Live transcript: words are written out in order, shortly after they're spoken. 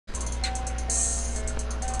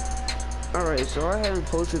Alright, so I haven't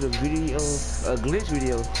posted a video, a glitch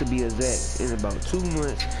video to be exact, in about 2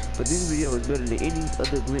 months, but this video is better than any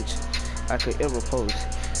other glitch I could ever post.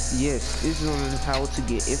 Yes, this is on how to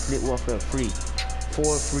get Infinite Warfare free,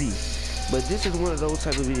 for free. But this is one of those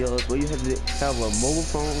type of videos where you have to have a mobile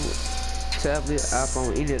phone, tablet,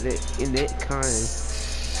 iPhone, any of that, in that kind,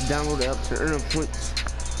 to download the app to earn points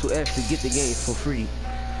to actually get the game for free.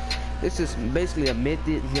 This is basically a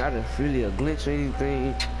method, not really a glitch or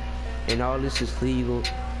anything. And all this is legal.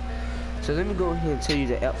 So let me go ahead and tell you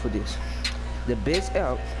the app for this. The best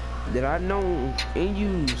app that I know and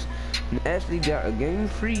use and actually got a game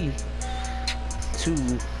free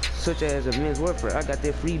to, such as Advanced Warfare. I got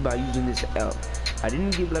that free by using this app. I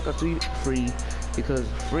didn't give like a free because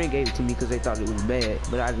a friend gave it to me because they thought it was bad,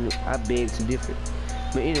 but I begged to differ.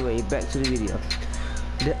 But anyway, back to the video.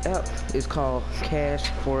 The app is called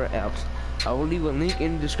CashforApps. I will leave a link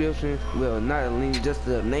in the description. Well, not a link, just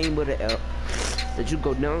the name of the app that you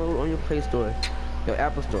go download on your Play Store, your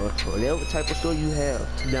Apple Store, or whatever type of store you have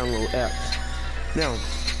to download apps. Now,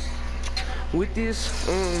 with this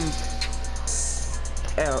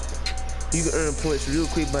app, you can earn points real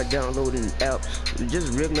quick by downloading apps,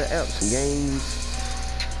 just regular apps, games.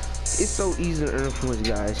 It's so easy to earn points,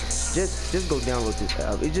 guys. Just go download this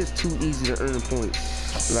app. It's just too easy to earn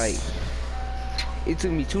points. Like, it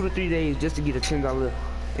took me 2 to 3 days just to get a $10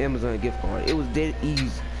 Amazon gift card. It was that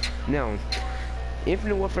easy. Now,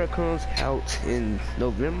 Infinite Warfare comes out in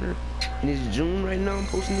November, and it's June right now I'm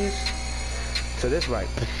posting this. So that's like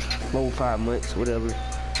 4 or 5 months, whatever.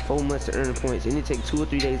 4 months to earn points, and it takes 2 or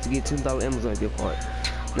 3 days to get $10 Amazon gift card.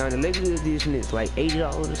 Now, the legacy edition is like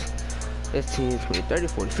 $80. That's 10, 20, 30,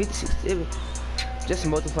 40, 50, 60, 70. Just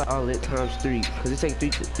multiply all that times 3, because it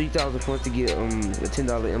takes 3,000 points to get a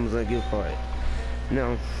 $10 Amazon gift card.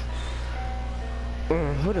 Now,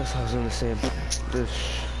 what else I was gonna say?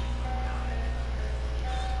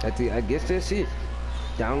 I guess that's it.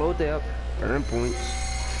 Download the app, earn points,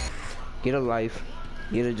 get a life,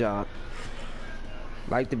 get a job.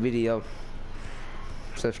 Like the video,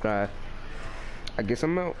 subscribe. I guess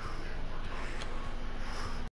I'm out.